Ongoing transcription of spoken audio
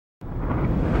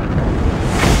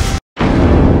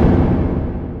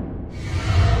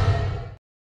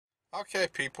Okay,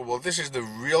 people, well, this is the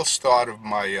real start of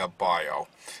my bio.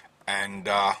 And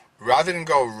rather than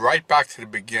go right back to the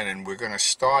beginning, we're going to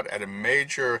start at a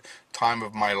major time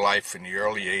of my life in the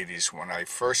early 80s when I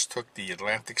first took the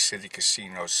Atlantic City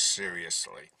casinos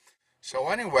seriously. So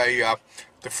anyway,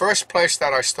 the first place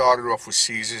that I started off was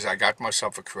Caesars. I got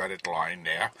myself a credit line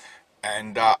there,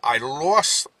 and I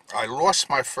lost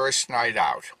my first night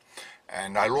out,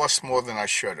 and I lost more than I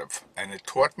should have. And it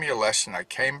taught me a lesson. I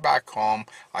came back home,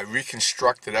 I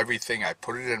reconstructed everything, I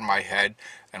put it in my head,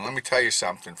 and let me tell you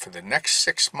something, for the next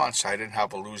 6 months I didn't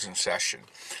have a losing session.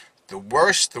 The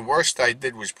worst I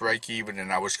did was break even,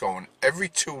 and I was going every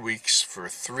 2 weeks for a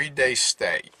 3-day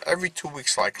stay, every 2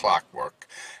 weeks like clockwork.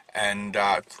 And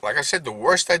like I said, the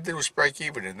worst I did was break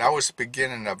even, and that was the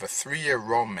beginning of a 3-year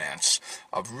romance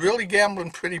of really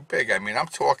gambling pretty big. I mean, I'm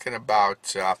talking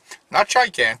about not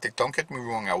gigantic, don't get me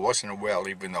wrong, I wasn't a whale,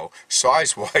 even though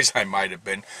size-wise I might have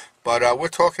been. But we're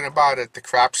talking about at the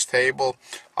craps table,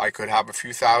 I could have a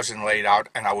few thousand laid out,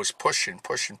 and I was pushing.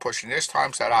 There's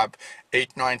times that I have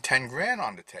 8, 9, 10 grand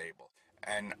on the table.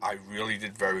 And I really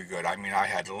did very good. I mean, I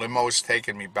had limos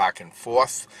taking me back and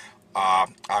forth.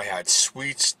 I had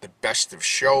suites, the best of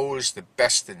shows, the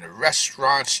best in the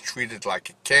restaurants, treated like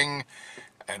a king.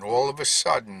 And all of a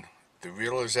sudden, the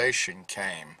realization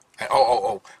came.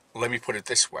 Let me put it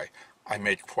this way. I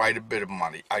made quite a bit of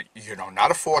money.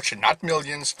 Not a fortune, not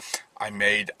millions. I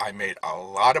made a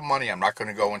lot of money. I'm not going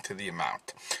to go into the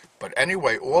amount. But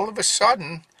anyway, all of a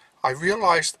sudden, I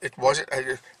realized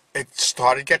it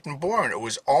started getting boring. It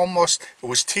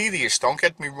was tedious, don't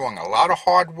get me wrong. A lot of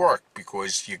hard work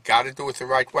because you got to do it the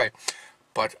right way.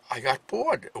 But I got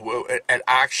bored. It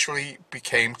actually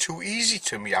became too easy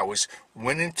to me. I was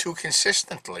winning too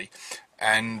consistently.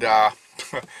 And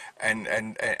and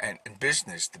in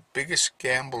business, the biggest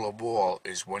gamble of all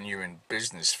is when you're in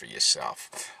business for yourself,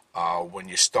 when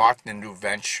you're starting a new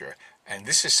venture. And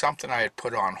this is something I had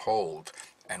put on hold.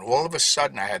 And all of a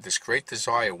sudden, I had this great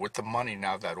desire with the money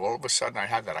now that all of a sudden I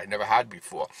had that I never had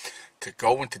before, to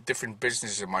go into different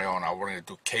businesses of my own. I wanted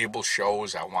to do cable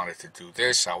shows. I wanted to do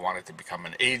this. I wanted to become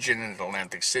an agent in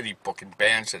Atlantic City, booking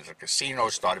bands at the casino,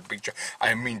 start a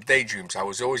big, daydreams. I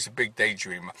was always a big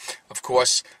daydreamer. Of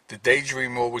course, the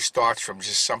daydream always starts from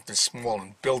just something small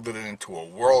and building it into a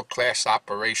world-class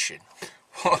operation.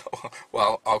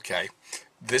 Well, okay.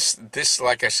 This,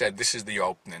 like I said, this is the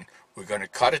opening. We're going to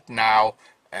cut it now.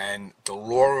 And the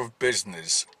law of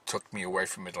business took me away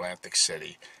from Atlantic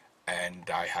City. And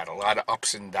I had a lot of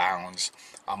ups and downs.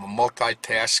 I'm a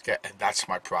multitasker, and that's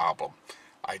my problem.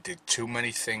 I did too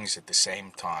many things at the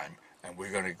same time. And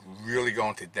we're going to really go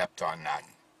into depth on that.